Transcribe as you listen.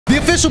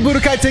official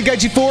Budokai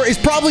Tenkaichi 4 is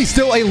probably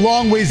still a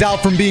long ways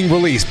out from being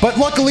released, but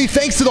luckily,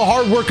 thanks to the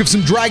hard work of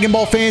some Dragon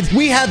Ball fans,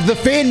 we have the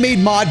fan-made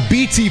mod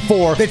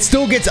BT4 that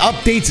still gets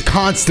updates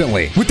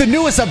constantly, with the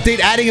newest update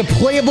adding a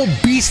playable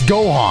Beast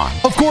Gohan.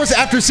 Of course,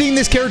 after seeing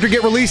this character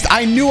get released,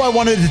 I knew I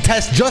wanted to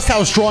test just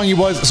how strong he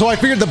was, so I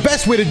figured the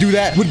best way to do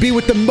that would be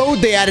with the mode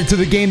they added to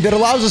the game that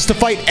allows us to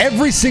fight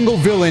every single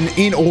villain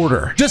in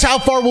order. Just how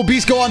far will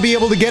Beast Gohan be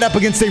able to get up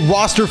against a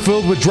roster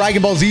filled with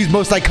Dragon Ball Z's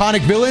most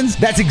iconic villains?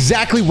 That's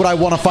exactly what I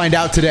want to find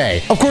out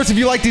today. Of course, if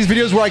you like these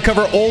videos where I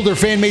cover old or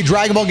fan-made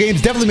Dragon Ball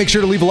games, definitely make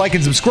sure to leave a like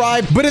and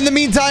subscribe. But in the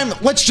meantime,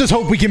 let's just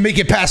hope we can make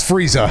it past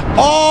Frieza.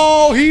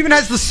 Oh, he even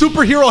has the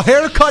superhero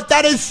haircut.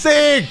 That is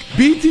sick.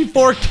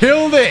 BT4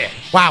 killed it.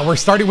 Wow, we're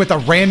starting with a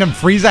random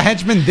Frieza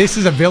henchman. This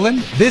is a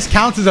villain? This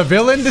counts as a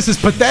villain? This is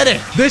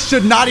pathetic. This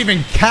should not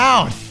even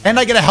count. And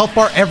I get a health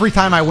bar every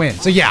time I win.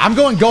 So yeah, I'm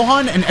going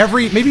Gohan, and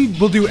maybe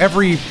we'll do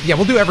every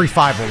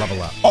 5 we'll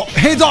level up. Oh,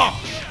 hands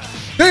off.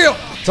 Damn.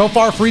 So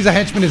far, Frieza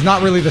henchman is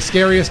not really the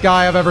scariest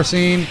guy I've ever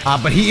seen,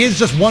 but he is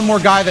just one more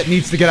guy that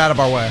needs to get out of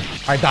our way.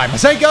 All right, die.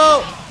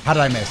 Masenko! How did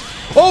I miss?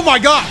 Oh my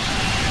God!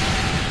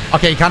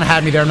 Okay, he kind of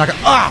had me there. I'm not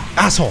gonna...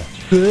 asshole.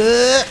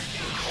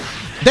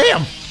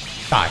 Damn!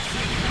 Die.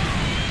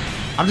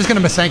 I'm just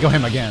gonna Masenko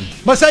him again.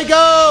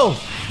 Masenko!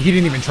 He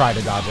didn't even try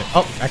to dodge it.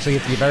 Oh, actually,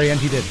 at the very end,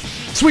 he did.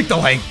 Sweep the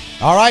leg.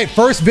 All right,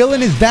 first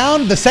villain is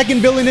down. The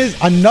second villain is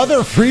another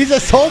Frieza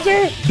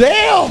soldier.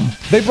 Damn!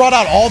 They brought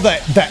out all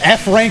the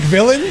F-rank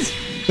villains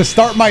to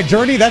start my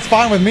journey. That's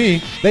fine with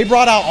me. They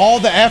brought out all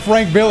the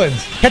F-rank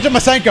villains. Catch him,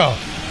 Masenko.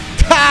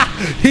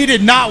 He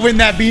did not win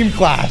that beam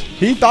clash.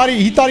 He thought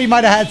he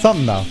might have had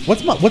something though.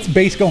 What's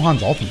base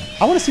Gohan's ultimate?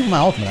 I want to see what my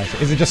ultimate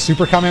actually is. It just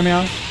Super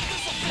Kamehameha?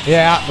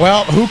 Yeah.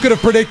 Well, who could have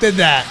predicted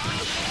that?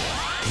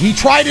 He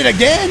tried it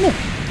again.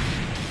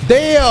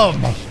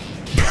 Damn.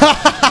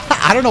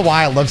 I don't know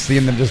why I love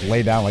seeing them just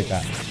lay down like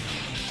that.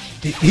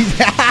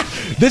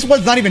 This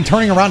one's not even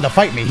turning around to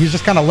fight me. He's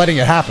just kind of letting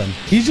it happen.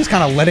 He's just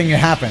kind of letting it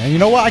happen. And you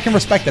know what? I can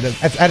respect it.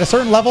 At a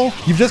certain level,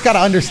 you've just got to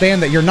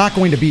understand that you're not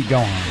going to beat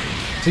Gohan.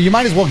 So you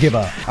might as well give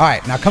up. All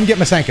right, now come get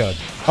Masenko.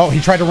 Oh, he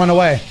tried to run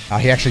away. Oh,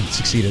 he actually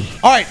succeeded.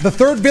 All right, the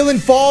third villain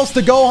falls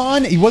to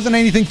Gohan. He wasn't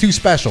anything too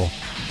special.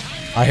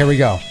 All right, here we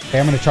go. Okay,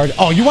 I'm going to charge.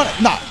 Oh, you want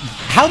to... Nah,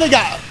 how they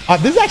got...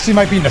 this actually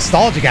might be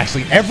nostalgic,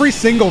 actually. Every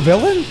single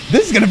villain?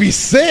 This is going to be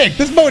sick.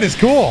 This mode is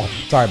cool.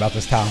 Sorry about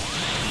this, Tao.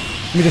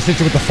 Let me just hit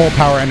you with the full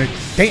power energy.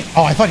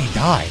 Oh, I thought he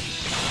died.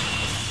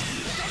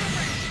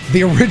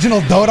 The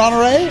original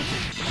Dotodoya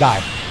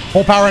died.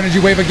 Full power energy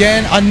wave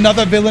again.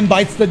 Another villain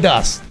bites the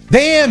dust.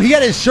 Damn, he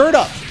had his shirt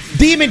up.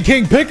 Demon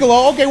King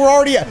Piccolo. Okay, we're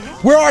already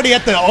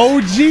at the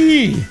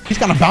OG. He's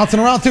kind of bouncing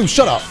around too.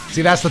 Shut up.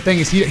 See, that's the thing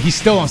is he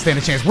still don't stand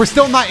a chance. We're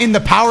still not in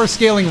the power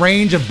scaling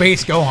range of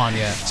base Gohan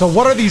yet. So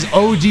what are these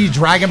OG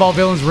Dragon Ball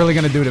villains really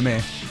gonna do to me?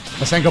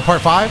 Masenko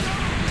Part 5?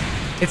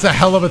 It's a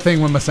hell of a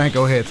thing when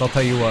Masenko hits, I'll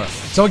tell you what.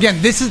 So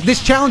again,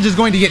 this challenge is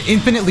going to get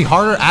infinitely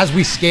harder as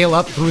we scale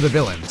up through the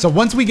villain. So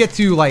once we get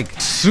to like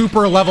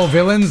super level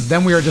villains,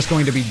 then we are just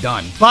going to be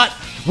done. But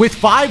with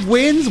 5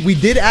 wins, we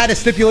did add a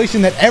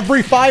stipulation that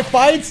every 5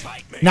 fights,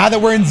 now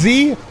that we're in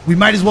Z, we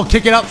might as well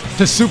kick it up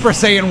to Super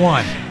Saiyan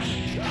 1.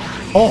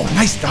 Oh,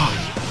 nice dodge.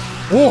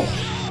 Oh,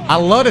 I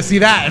love to see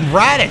that. And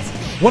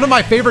Raditz, one of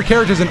my favorite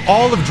characters in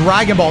all of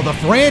Dragon Ball, the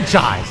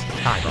franchise.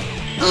 All right, bro.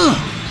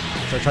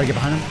 So I try to get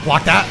behind him.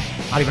 Block that.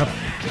 Not even up.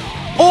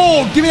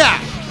 Oh, give me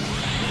that.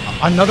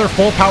 Another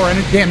full power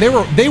energy. Damn,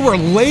 they were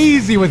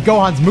lazy with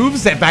Gohan's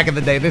moveset back in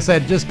the day. They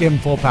said, just give him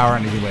full power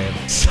energy wave.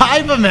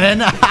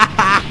 Cyberman.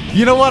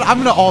 You know what? I'm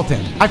going to ult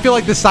him. I feel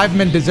like this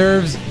Cyberman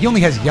deserves... He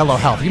only has yellow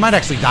health. He might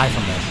actually die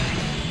from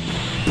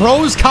this.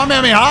 Bros,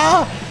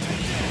 Kamehameha.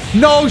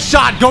 No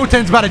shot.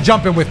 Goten's about to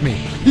jump in with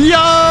me.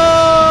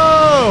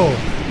 Yo!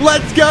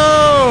 Let's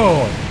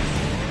go!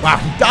 Wow,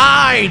 he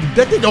died.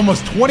 That did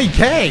almost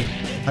 20K.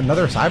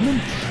 Another Cyberman?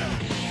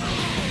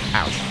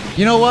 Ouch.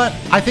 You know what?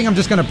 I think I'm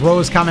just going to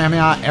Bros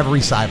Kamehameha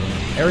every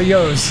Cyberman. There he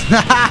goes.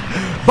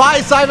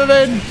 Bye,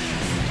 Cyberman.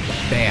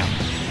 Damn.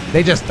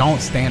 They just don't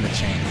stand a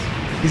chance.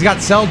 He's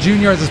got Cell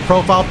Jr. as his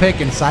profile pic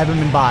and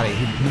Cyberman body.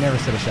 He never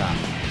stood a shot.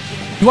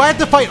 Do I have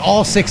to fight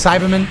all 6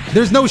 Cybermen?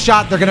 There's no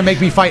shot they're going to make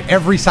me fight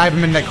every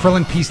Cyberman that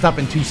Krillin pieced up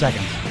in 2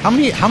 seconds. How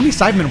many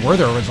Cybermen were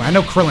there originally? I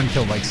know Krillin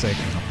killed like 6.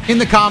 In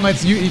the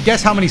comments, you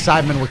guess how many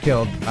Cybermen were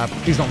killed.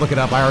 Please don't look it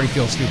up. I already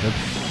feel stupid.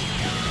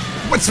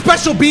 What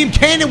special beam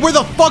cannon? Where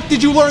the fuck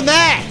did you learn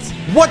that?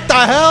 What the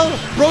hell?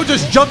 Bro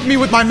just jumped me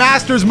with my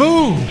master's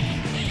move.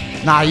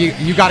 Nah,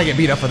 you got to get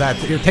beat up for that.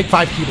 Here, take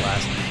 5 Ki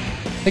Blast.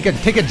 Take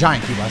a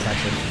giant Ki Blast,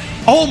 actually.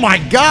 Oh my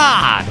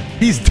God!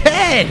 He's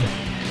dead!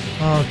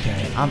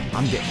 Okay, I'm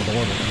getting to the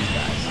order with these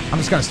guys. I'm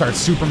just gonna start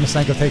Super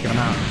Masenko taking them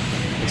out.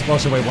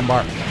 Explosive wave 1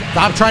 bar.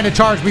 Stop trying to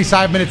charge me,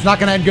 Cyberman. It's not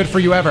gonna end good for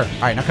you ever.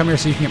 Alright, now come here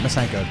so you can get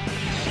Masenko.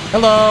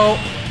 Hello!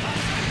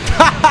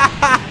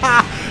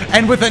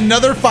 And with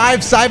another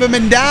 5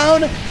 Cybermen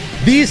down,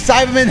 these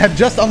Cybermen have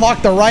just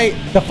unlocked the right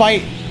to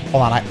fight.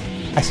 Hold on,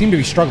 I seem to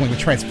be struggling with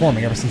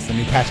transforming ever since the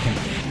new patch came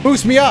out.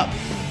 Boost me up!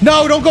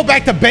 No, don't go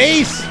back to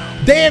base!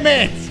 Damn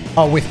it!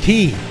 Oh, with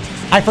Ki.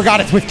 I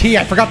forgot it's with Ki.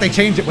 I forgot they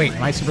changed it. Wait,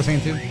 am I Super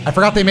Saiyan 2? I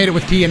forgot they made it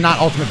with Ki and not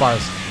ultimate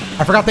bars.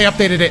 I forgot they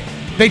updated it.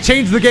 They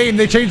changed the game.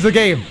 They changed the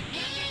game.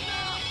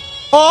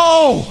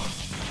 Oh!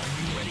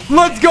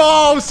 Let's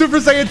go! Super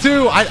Saiyan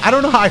 2. I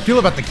don't know how I feel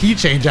about the Ki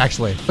change,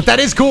 actually. But that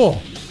is cool.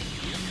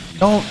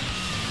 Don't...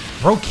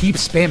 Bro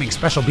keeps spamming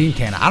special beam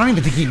cannon. I don't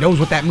even think he knows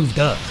what that move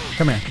does.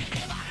 Come here.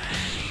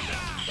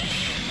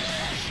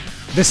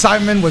 This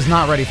Cyberman was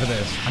not ready for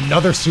this.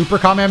 Another super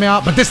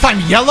Kamehameha, but this time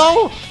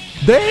yellow?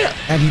 There.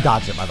 And he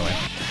dodged it, by the way.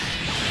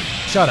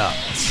 Shut up.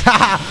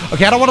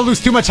 Okay, I don't want to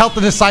lose too much health to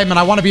this Cyberman.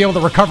 I want to be able to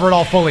recover it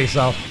all fully,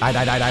 so...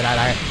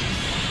 Die.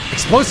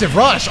 Explosive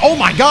rush. Oh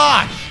my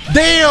god.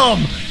 Damn.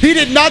 He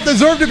did not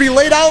deserve to be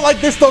laid out like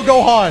this, though,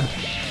 Gohan.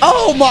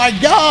 Oh my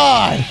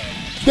god.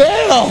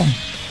 Damn.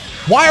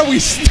 Why are we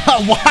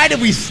Why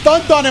did we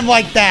stunt on him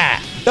like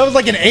that? That was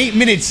like an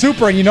 8-minute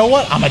super, and you know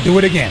what? I'm gonna do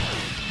it again.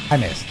 I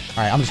missed.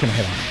 All right, I'm just gonna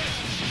hit him.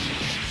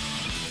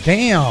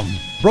 Damn.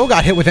 Bro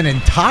got hit with an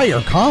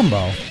entire combo.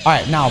 All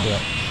right, now I'll do it.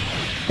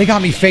 They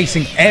got me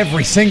facing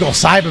every single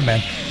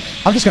Cyberman.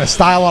 I'm just gonna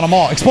style on them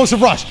all.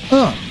 Explosive rush.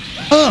 Where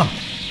are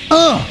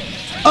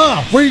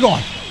you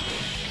going?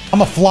 I'm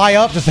gonna fly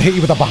up just to hit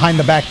you with a behind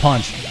the back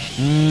punch.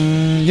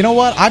 You know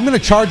what? I'm gonna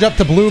charge up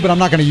to blue, but I'm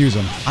not gonna use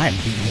him. I am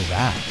beating his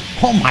ass.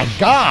 Oh my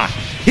god.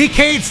 He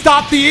can't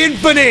stop the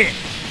infinite.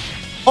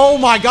 Oh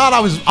my god, I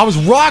was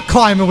rock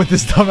climbing with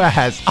this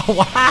dumbass. Oh,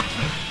 wow.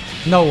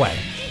 No way.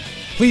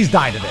 Please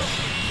die to this.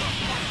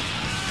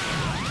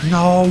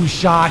 No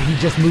shot. He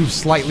just moved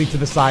slightly to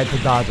the side to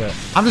dodge it.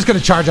 I'm just gonna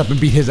charge up and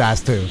beat his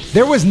ass too.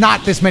 There was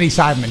not this many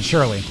Cybermen,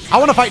 surely. I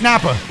want to fight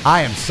Nappa.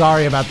 I am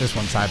sorry about this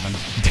one, Cyberman.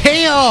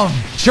 Damn.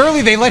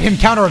 Surely they let him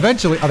counter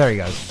eventually. Oh, there he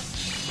goes.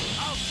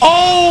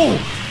 Oh!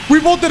 We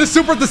both did a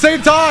super at the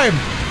same time.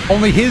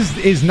 Only his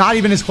is not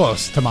even as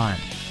close to mine.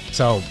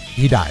 So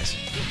he dies.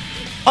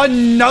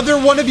 Another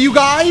one of you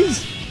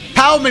guys?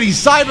 How many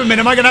Cybermen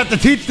am I gonna have to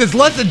teach this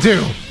lesson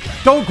to?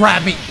 Don't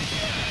grab me.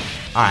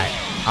 All right,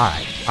 bro.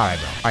 All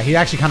right, he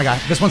actually kind of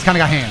got, this one's kind of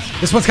got hands.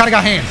 This one's kind of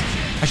got hands.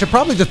 I should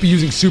probably just be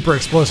using super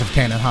explosive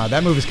cannon, huh?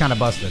 That move is kind of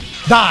busted.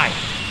 Die.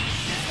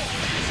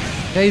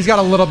 Okay, he's got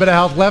a little bit of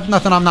health left.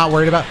 Nothing I'm not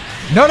worried about.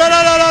 No.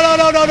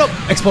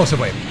 Explosive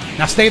wave.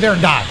 Now stay there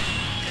and die.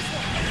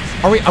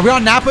 Are we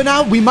on Nappa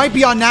now? We might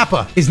be on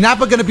Nappa. Is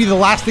Nappa going to be the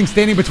last thing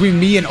standing between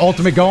me and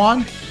Ultimate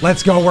Gohan?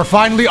 Let's go. We're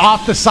finally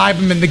off the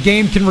Cyberman. The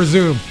game can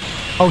resume.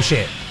 Oh,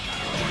 shit.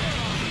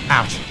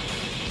 Ouch.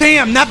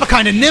 Damn, Nappa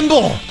kind of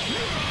nimble.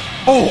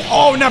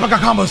 Oh, Nappa got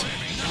combos.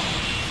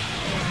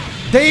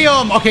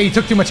 Damn. Okay, he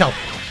took too much health.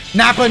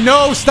 Nappa,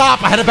 no,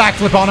 stop. I had a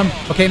backflip on him.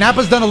 Okay,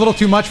 Nappa's done a little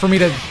too much for me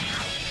to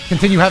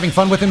continue having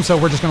fun with him, so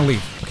we're just going to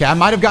leave. Okay, I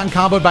might have gotten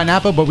comboed by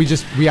Nappa, but we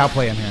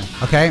outplay him here.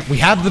 Okay, we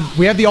have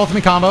the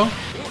ultimate combo.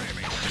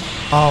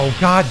 Oh,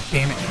 god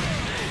damn it.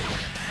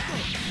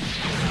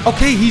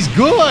 Okay, he's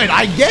good.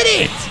 I get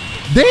it.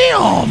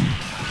 Damn.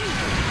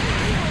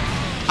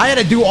 I had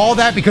to do all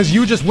that because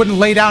you just wouldn't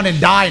lay down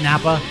and die,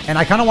 Nappa. And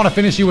I kind of want to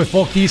finish you with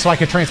full key so I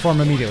could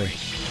transform immediately.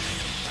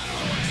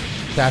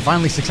 Okay, I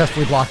finally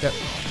successfully blocked it.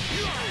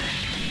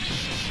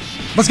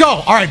 Let's go.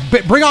 All right,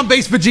 bring on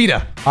base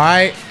Vegeta. All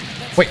right.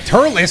 Wait,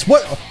 Turles?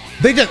 What?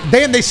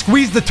 They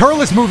squeezed the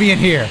Turles movie in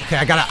here. Okay,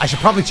 I should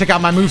probably check out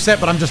my moveset,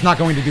 but I'm just not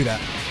going to do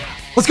that.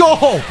 Let's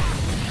go.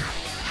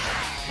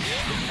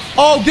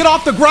 Oh, get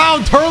off the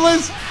ground,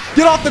 Turles!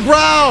 Get off the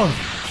ground!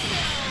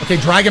 Okay,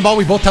 Dragon Ball,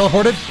 we both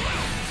teleported.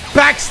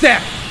 Backstep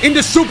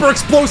into super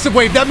explosive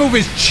wave. That move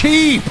is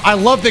cheap. I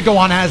love that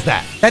Gohan has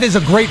that. That is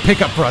a great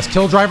pickup for us.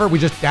 Kill Driver, we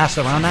just dashed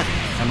around that.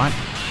 Never mind.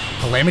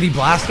 Calamity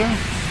Blaster?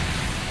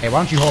 Hey, why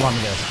don't you hold on to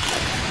this?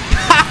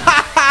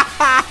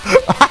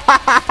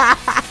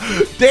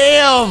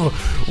 Damn!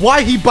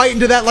 Why he bite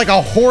into that like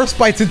a horse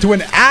bites into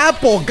an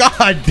apple?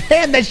 God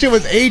damn, that shit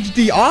was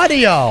HD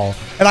audio.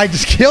 And I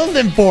just killed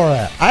him for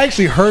it. I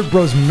actually heard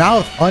bro's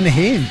mouth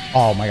unhinged.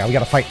 Oh my god, we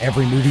gotta fight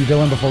every movie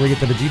villain before we get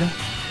to Vegeta.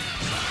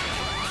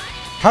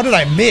 How did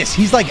I miss?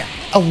 He's like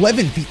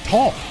 11 feet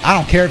tall. I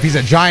don't care if he's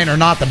a giant or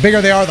not. The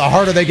bigger they are, the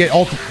harder they get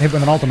hit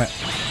with an ultimate.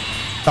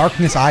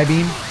 Darkness Eye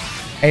Beam.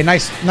 Hey,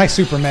 nice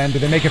Superman.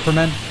 Did they make it for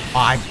men?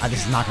 Oh,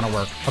 this is not gonna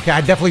work. Okay,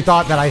 I definitely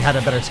thought that I had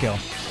a better skill.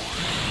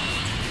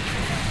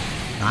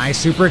 Nice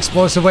super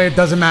explosive wave.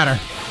 Doesn't matter.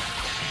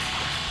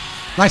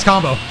 Nice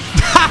combo.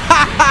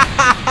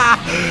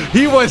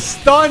 He was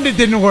stunned. It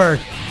didn't work.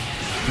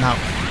 No.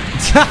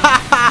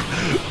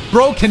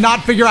 Bro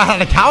cannot figure out how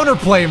to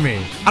counterplay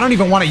me. I don't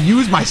even want to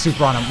use my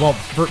super on him. Well,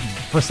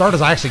 for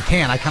starters, I actually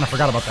can. I kind of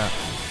forgot about that.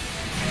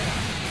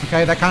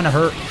 Okay, that kind of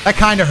hurt. That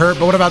kind of hurt,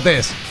 but what about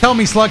this? Tell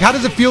me, Slug, how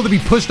does it feel to be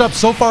pushed up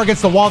so far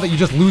against the wall that you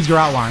just lose your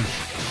outline?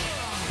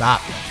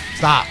 Stop.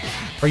 Stop.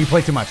 Or you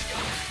play too much.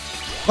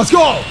 Let's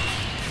go!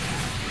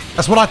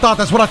 That's what I thought.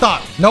 That's what I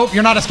thought. Nope,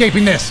 you're not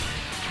escaping this.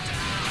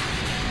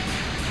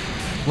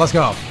 Let's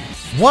go.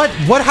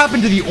 What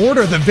happened to the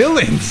order of the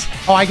villains?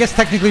 Oh, I guess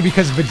technically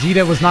because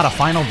Vegeta was not a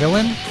final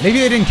villain. Maybe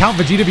they didn't count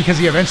Vegeta because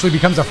he eventually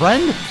becomes a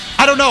friend?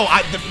 I don't know.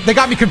 They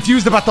got me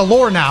confused about the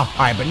lore now. All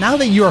right, but now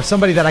that you are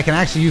somebody that I can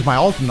actually use my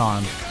ultimate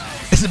on,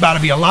 This is about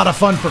to be a lot of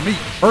fun for me.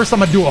 First, I'm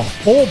gonna do a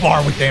full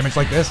bar with damage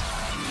like this.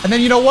 And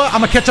then you know what? I'm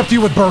gonna catch up to you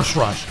with Burst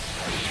Rush.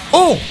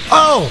 Oh,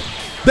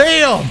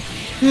 damn.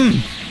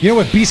 You know,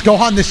 with Beast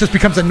Gohan, this just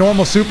becomes a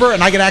normal super,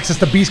 and I get access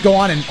to Beast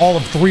Gohan in all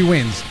of 3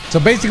 wins. So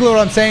basically what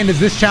I'm saying is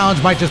this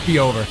challenge might just be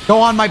over.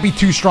 Gohan might be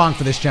too strong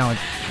for this challenge.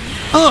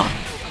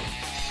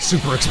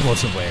 Super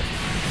explosive wave.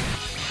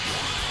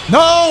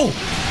 No!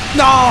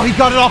 No, he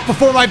got it off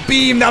before my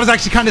beam. That was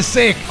actually kind of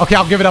sick. Okay,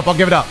 I'll give it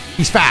up.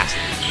 He's fast.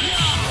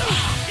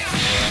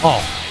 Oh,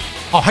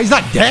 he's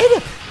not dead?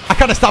 I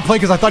kind of stopped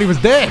playing because I thought he was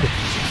dead.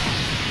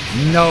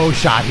 No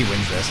shot he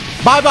wins this.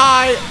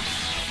 Bye-bye.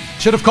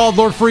 Should have called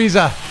Lord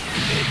Frieza.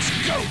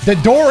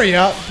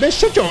 Dotodoya? This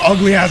shit your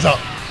ugly ass up.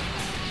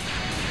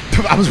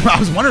 I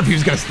was wondering if he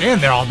was going to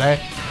stand there all day.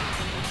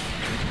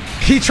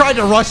 He tried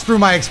to rush through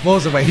my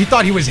explosive wave. He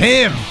thought he was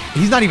him.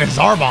 He's not even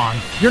Zarbon.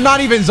 You're not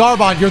even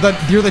Zarbon.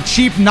 You're the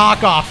cheap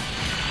knockoff.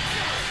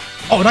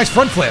 Oh, nice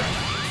front flip.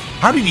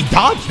 How did he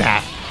dodge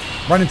that?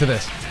 Run into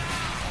this.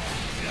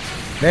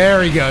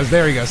 There he goes.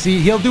 See,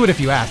 he'll do it if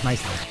you ask.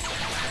 Nice.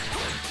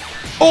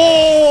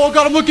 Oh,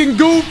 got him looking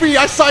goofy.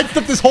 I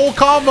sidestepped this whole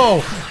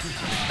combo.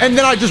 And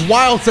then I just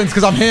wild sense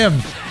because I'm him.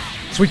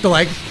 Sweep the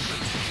leg.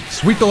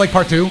 Sweep the leg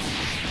part 2.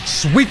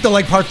 Sweep the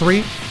leg part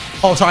 3.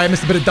 Oh, sorry, I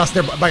missed a bit of dust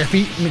there by your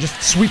feet. Let me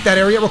just sweep that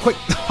area real quick.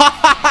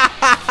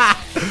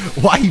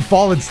 Why he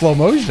fall in slow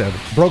motion?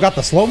 Bro got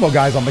the slow-mo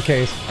guys on the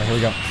case. All right, here we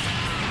go.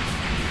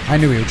 I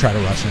knew he would try to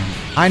rush him.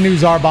 I knew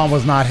Zarbon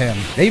was not him.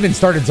 They even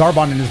started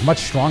Zarbon in his much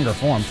stronger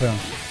form, too.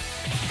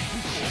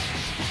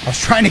 I was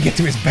trying to get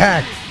to his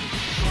back.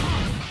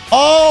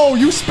 Oh,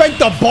 you spent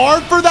the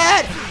bar for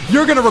that?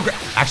 You're gonna regret.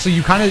 Actually,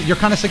 you're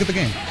kind of sick of the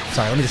game.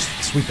 Sorry, let me just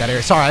sweep that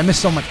area. Sorry, I missed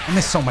so much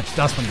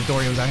dust when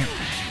Dotodoya was out here.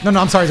 No,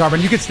 I'm sorry,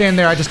 Zarbon. You can stand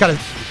there. I just gotta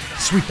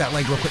sweep that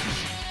leg real quick.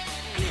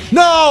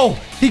 No!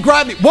 He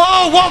grabbed me.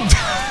 Whoa!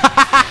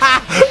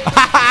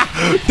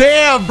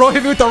 Damn, bro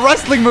hit me with the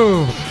wrestling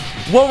move.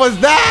 What was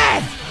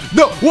that?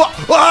 No, what?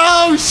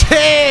 Oh,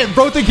 shit!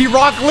 Bro think he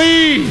Rock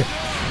Lee.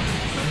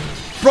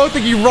 Bro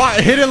think he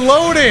Hidden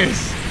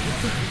Lotus.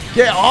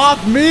 Get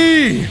off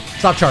me.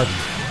 Stop charging.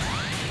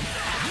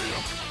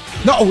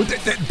 No,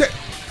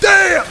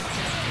 damn!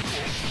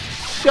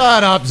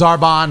 Shut up,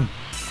 Zarbon.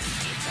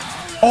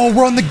 Oh,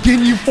 we're on the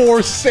Ginyu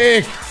Force.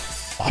 Sick.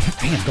 Oh,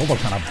 damn, Goldo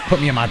kind of put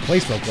me in my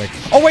place real quick.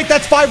 Oh wait,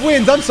 that's 5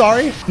 wins. I'm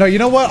sorry. No, you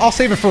know what? I'll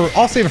save it for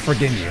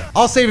Ginyu.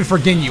 I'll save it for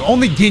Ginyu.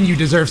 Only Ginyu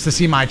deserves to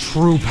see my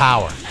true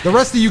power. The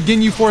rest of you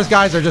Ginyu Force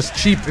guys are just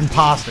cheap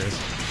imposters.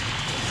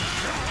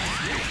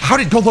 How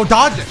did Goldo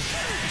dodge it?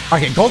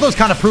 Okay, Goldo's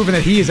kind of proven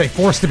that he is a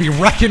force to be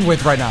reckoned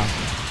with right now.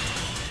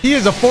 He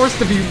is a force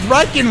to be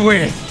reckoned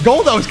with.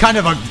 Goldo's kind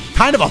of a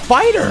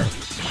fighter.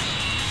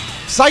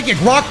 Psychic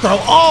rock throw.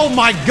 Oh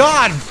my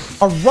god.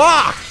 A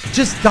rock.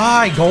 Just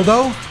die,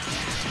 Goldo.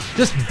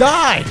 Just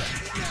die.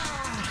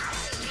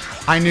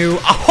 I knew.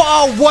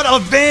 Oh, what a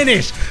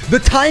vanish. The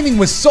timing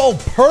was so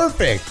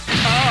perfect. Oh,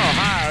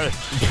 hi.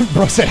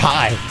 Bro said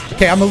hi.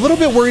 Okay, I'm a little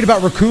bit worried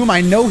about Raccoon.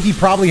 I know he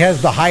probably has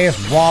the highest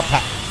raw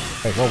power.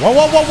 Wait,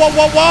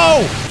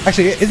 whoa.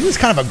 Actually, isn't this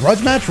kind of a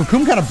grudge match?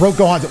 Raccoon kind of broke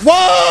Gohan's.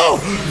 Whoa!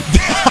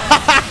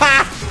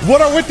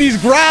 What are with these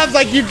grabs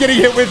I keep getting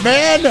hit with,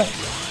 man?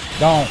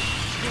 Don't.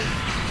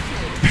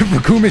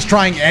 Raccoon is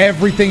trying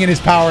everything in his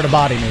power to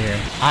body me here.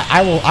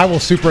 I will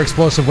super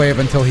explosive wave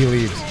until he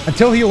leaves.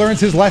 Until he learns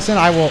his lesson,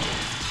 I will.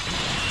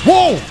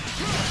 Whoa!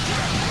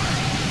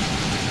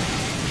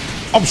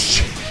 Oh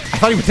shit! I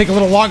thought he would take a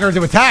little longer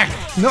to attack.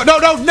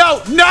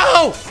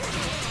 No!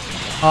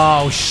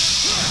 Oh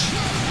shit!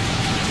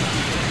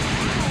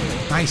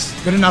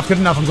 Nice, good enough.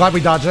 I'm glad we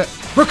dodged it.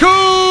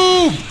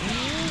 Raccoon!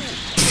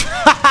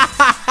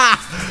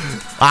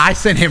 I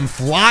sent him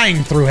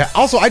flying through hell.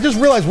 Also, I just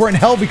realized we're in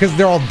hell because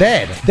they're all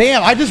dead.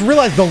 Damn, I just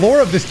realized the lore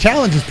of this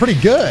challenge is pretty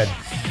good.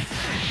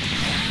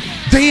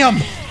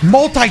 Damn,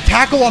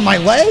 multi-tackle on my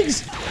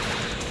legs?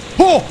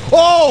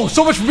 Oh,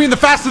 so much for being the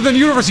fastest in the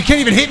universe. You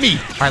can't even hit me.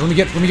 All right, let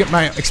me get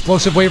my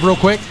explosive wave real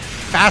quick.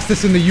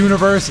 Fastest in the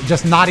universe,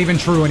 just not even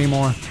true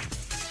anymore.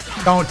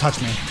 Don't touch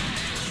me.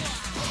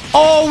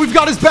 Oh, we've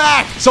got his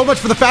back. So much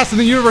for the fastest in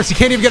the universe. He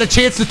can't even get a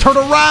chance to turn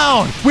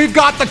around. We've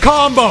got the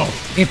combo.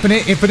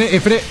 Infinite.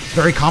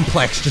 Very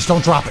complex. Just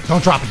don't drop it.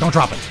 Don't drop it.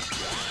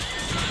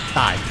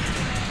 Die.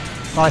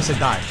 Oh, I said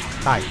die.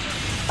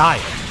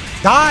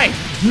 Die.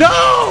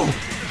 No!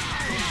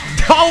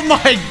 Oh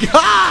my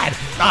god!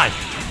 Die.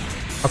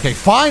 Okay,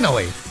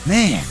 finally.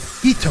 Man,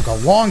 he took a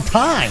long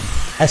time.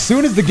 As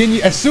soon as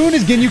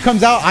Ginyu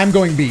comes out, I'm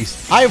going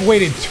beast. I have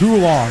waited too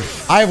long.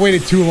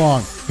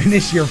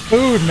 Finish your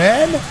food,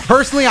 man.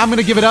 Personally, I'm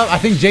gonna give it up. I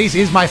think Jace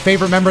is my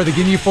favorite member of the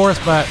Ginyu Force,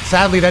 but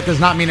sadly that does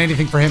not mean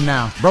anything for him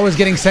now. Bro is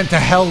getting sent to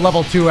hell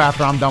level 2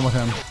 after I'm done with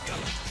him.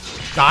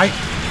 Die.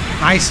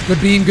 Nice, good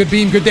beam, good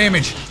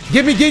damage.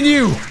 Give me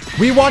Ginyu.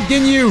 We want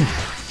Ginyu.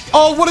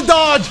 Oh, what a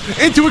dodge.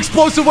 Into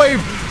explosive wave.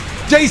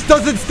 Jace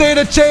doesn't stand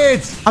a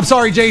chance. I'm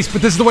sorry, Jace,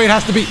 but this is the way it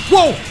has to be.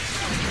 Whoa.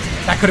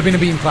 That could have been a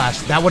beam clash.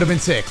 That would have been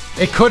sick.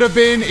 It could have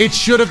been. It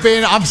should have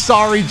been. I'm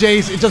sorry,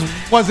 Jace. It just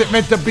wasn't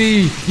meant to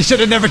be. You should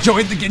have never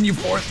joined the Ginyu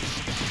Force.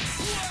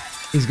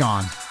 He's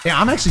gone. Yeah,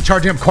 I'm actually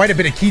charging up quite a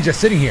bit of ki just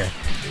sitting here.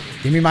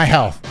 Give me my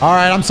health. All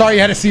right, I'm sorry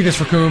you had to see this,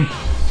 Raccoon.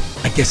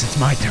 I guess it's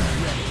my turn.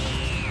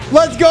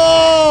 Let's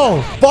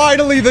go!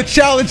 Finally, the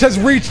challenge has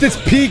reached its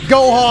peak,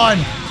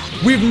 Gohan.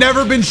 We've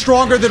never been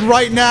stronger than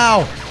right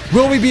now.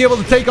 Will we be able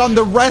to take on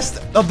the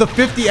rest of the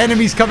 50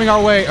 enemies coming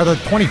our way? Or the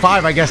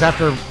 25, I guess,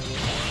 after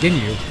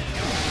Ginyu.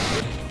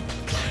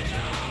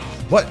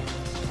 What?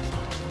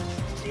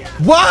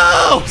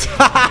 Whoa!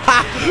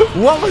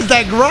 What was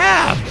that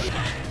grab?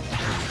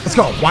 Let's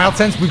go. Wild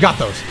Sense, we've got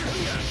those.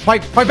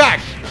 Fight back.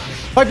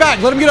 Fight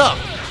back. Let him get up.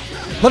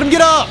 Let him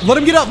get up. Let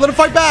him get up. Let him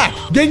fight back.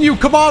 Ginyu,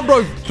 come on,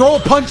 bro. Throw a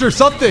punch or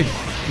something.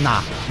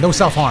 Nah, no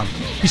self-harm.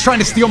 He's trying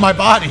to steal my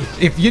body.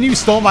 If Ginyu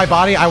stole my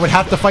body, I would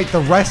have to fight the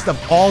rest of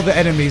all the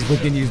enemies with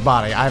Ginyu's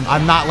body.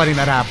 I'm not letting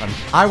that happen.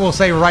 I will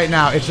say right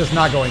now, it's just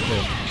not going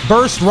to.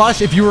 Burst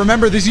Rush, if you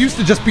remember, this used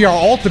to just be our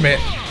ultimate.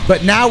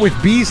 But now with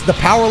Beast, the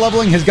power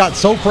leveling has got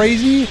so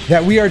crazy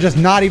that we are just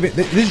not even...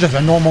 This is just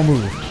a normal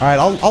move. All right,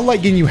 I'll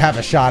let Ginyu have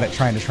a shot at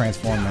trying to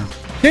transform me.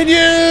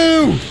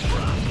 Ginyu!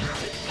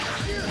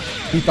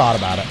 He thought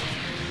about it.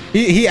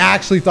 He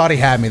actually thought he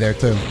had me there,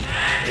 too.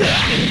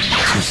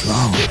 Too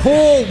slow.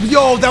 Oh,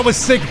 yo, that was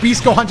sick.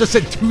 Beast Gohan just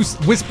said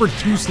whispered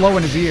too slow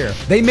in his ear.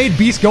 They made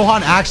Beast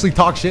Gohan actually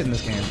talk shit in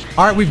this game.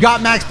 All right, we've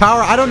got max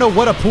power. I don't know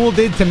what a pool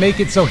did to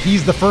make it so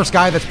he's the first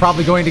guy that's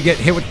probably going to get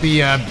hit with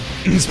the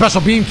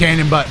special beam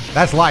cannon, but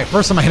that's life.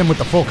 First time I hit him with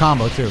the full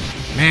combo, too.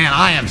 Man,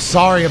 I am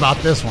sorry about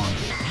this one.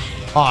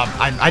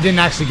 I didn't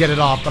actually get it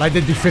off, but I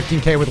did do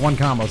 15K with one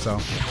combo, so.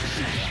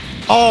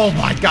 Oh,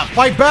 my God.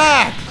 Fight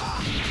back.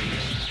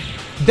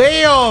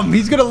 Damn,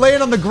 he's gonna lay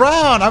it on the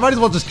ground. I might as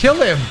well just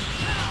kill him.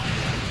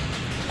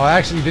 Oh, I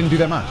actually didn't do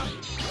that much.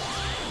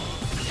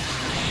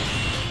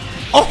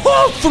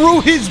 Oh, through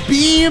his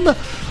beam?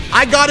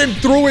 I got him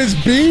through his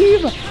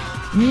beam?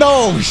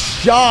 No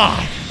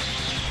shot.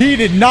 He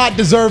did not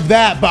deserve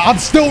that, but I'm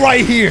still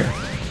right here.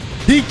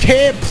 He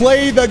can't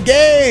play the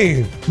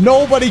game.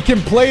 Nobody can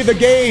play the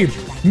game.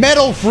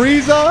 Metal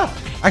Frieza?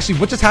 Actually,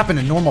 what just happened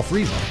to normal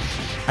Frieza?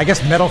 I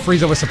guess Metal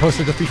Frieza was supposed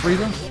to just be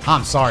Frieza?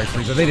 I'm sorry,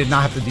 Frieza. They did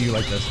not have to do you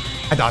like this.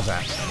 I dodged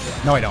that.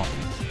 No, I don't.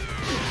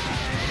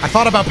 I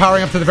thought about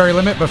powering up to the very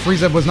limit, but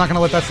Frieza was not going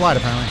to let that slide,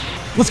 apparently.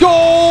 Let's go!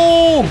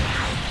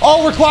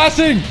 Oh, we're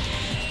clashing!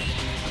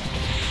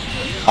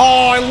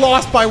 Oh, I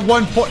lost by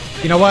 1 point.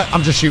 You know what?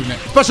 I'm just shooting it.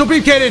 Special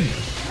beam cannon!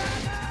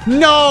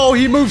 No,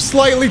 he moved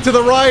slightly to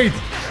the right.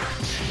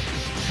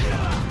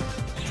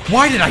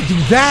 Why did I do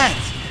that?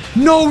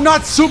 No,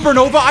 not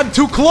Supernova. I'm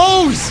too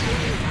close.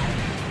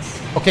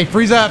 Okay,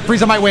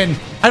 Frieza might win.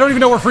 I don't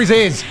even know where Frieza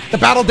is. The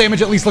battle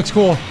damage at least looks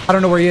cool. I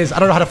don't know where he is. I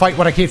don't know how to fight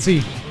what I can't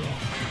see.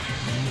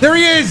 There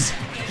he is!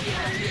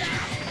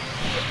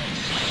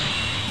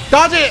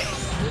 Dodge it!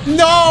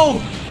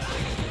 No!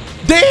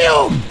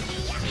 Damn!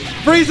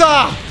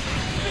 Frieza!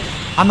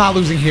 I'm not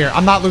losing here.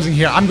 I'm not losing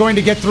here. I'm going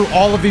to get through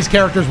all of these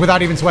characters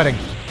without even sweating.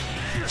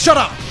 Shut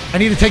up! I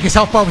need to take his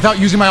health bar without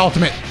using my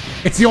ultimate.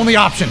 It's the only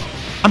option.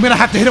 I'm gonna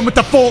have to hit him with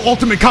the full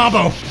ultimate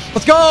combo.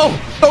 Let's go!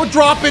 Don't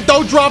drop it!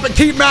 Don't drop it!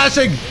 Keep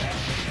mashing!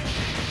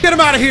 Get him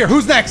out of here!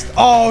 Who's next?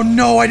 Oh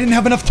no, I didn't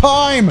have enough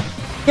time!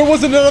 There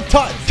wasn't enough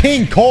time!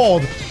 King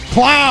Cold!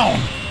 Clown!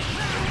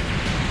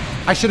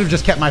 I should have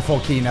just kept my full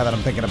ki now that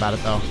I'm thinking about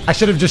it though. I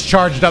should have just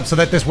charged up so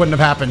that this wouldn't have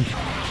happened.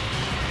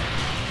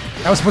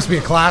 That was supposed to be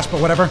a clash,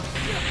 but whatever.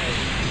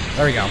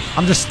 There we go.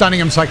 I'm just stunning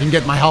him so I can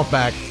get my health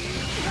back.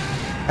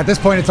 At this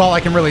point, it's all I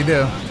can really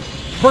do.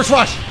 Burst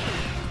Rush!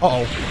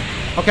 Uh-oh.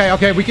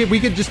 Okay, we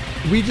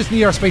just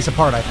need our space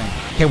apart, I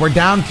think. Okay, we're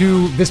down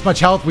to this much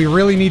health. We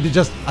really need to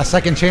just a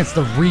second chance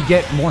to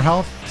re-get more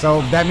health.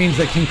 So that means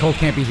that King Cold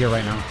can't be here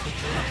right now.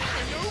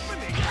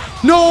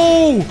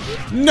 No!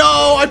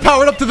 No! I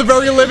powered up to the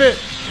very limit!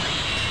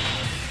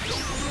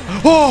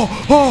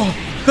 Oh!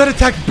 That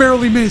attack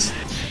barely missed!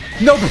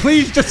 No,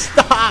 please just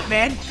stop,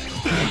 man!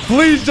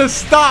 Please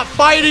just stop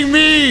fighting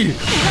me!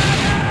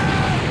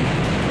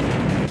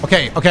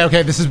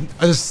 Okay, this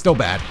is still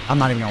bad. I'm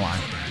not even gonna lie.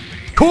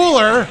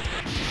 Cooler!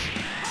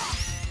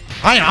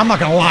 I'm not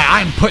gonna lie,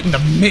 I'm putting the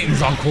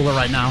mittens on Cooler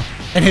right now.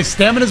 And his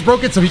stamina's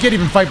broken, so he can't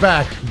even fight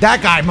back.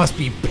 That guy must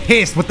be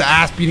pissed with the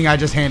ass beating I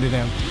just handed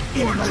him.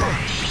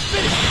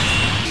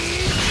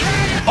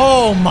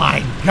 Oh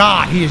my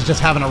god, he is just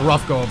having a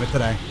rough go of it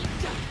today.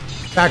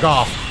 Back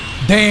off.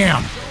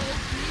 Damn.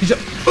 He's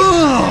just...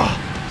 Ugh.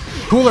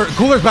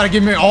 Cooler's about to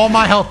give me all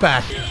my health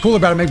back. Cooler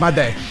about to make my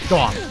day. Go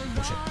on.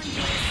 Oh,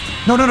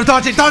 shit. No,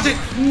 dodge it.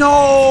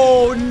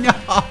 No.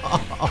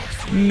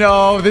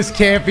 No, this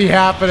can't be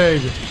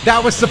happening.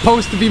 That was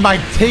supposed to be my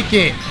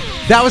ticket.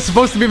 That was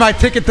supposed to be my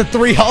ticket to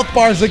 3 health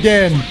bars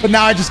again. But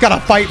now I just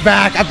gotta fight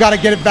back. I've gotta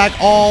get it back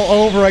all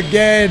over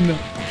again.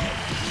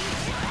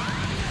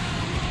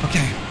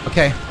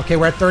 Okay,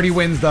 we're at 30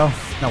 wins though.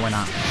 No, we're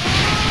not.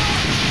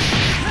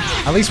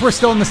 At least we're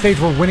still in the stage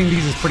where winning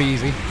these is pretty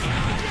easy.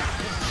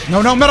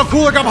 No, Metal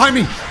Cooler got behind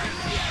me.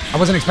 I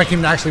wasn't expecting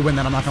him to actually win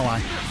that, I'm not gonna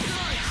lie.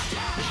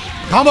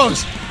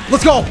 Combos,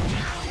 let's go.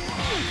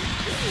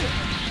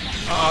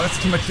 Oh, that's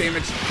too much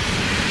damage.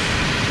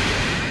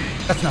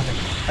 That's nothing.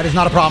 That is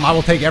not a problem. I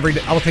will take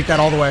that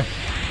all the way.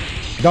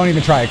 Don't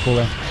even try it,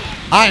 Cooler.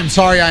 I am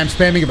sorry I am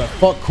spamming it, but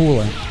fuck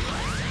Cooler.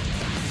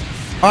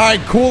 All right,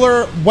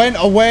 Cooler went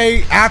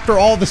away after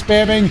all the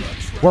spamming.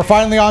 We're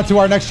finally on to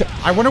our next...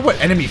 I wonder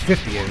what enemy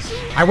 50 is.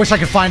 I wish I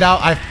could find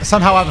out. I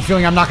somehow have a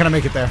feeling I'm not going to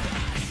make it there.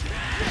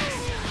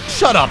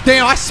 Shut up.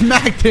 Damn, I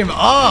smacked him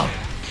up.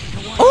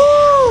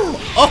 Ooh!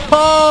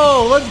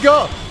 Oh, let's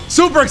go.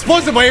 Super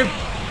explosive wave.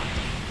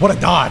 What a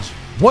dodge.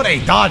 What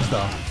a dodge,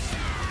 though.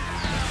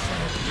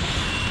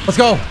 Let's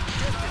go.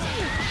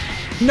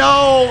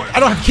 No,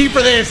 I don't have key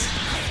for this.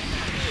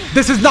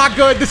 This is not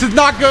good. This is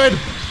not good.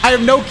 I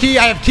have no key.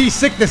 I have key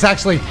sickness,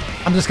 actually.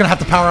 I'm just going to have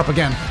to power up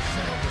again.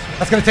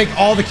 That's going to take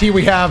all the key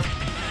we have.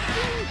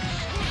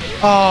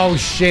 Oh,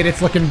 shit.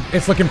 It's looking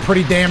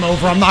pretty damn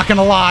over. I'm not going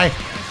to lie.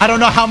 I don't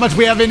know how much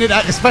we have in it,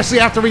 especially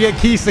after we get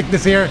key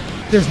sickness here.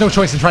 There's no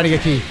choice in trying to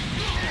get key.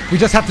 We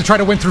just have to try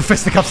to win through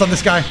fisticuffs on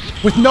this guy.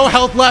 With no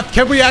health left,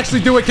 can we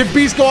actually do it? Can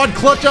Beast go on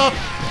clutch up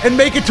and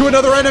make it to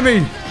another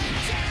enemy?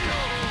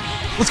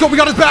 Let's go. We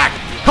got his back.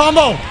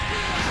 Combo.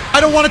 I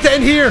don't want it to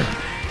end here.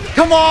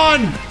 Come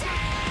on.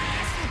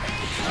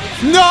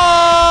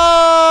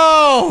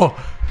 No.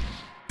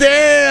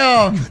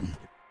 Damn.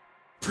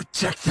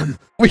 Protect them.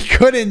 We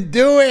couldn't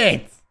do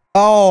it.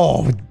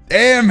 Oh,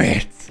 damn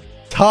it.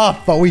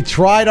 Tough, but we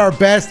tried our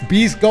best.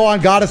 Beast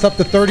Gohan got us up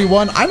to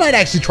 31. I might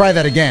actually try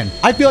that again.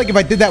 I feel like if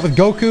I did that with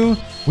Goku,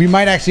 we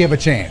might actually have a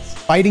chance.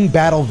 Fighting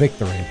battle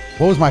victory.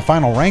 What was my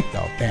final rank,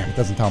 though? Damn, it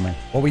doesn't tell me.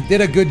 Well, we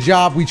did a good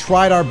job. We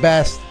tried our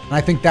best. And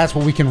I think that's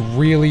what we can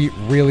really,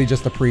 really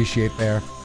just appreciate there.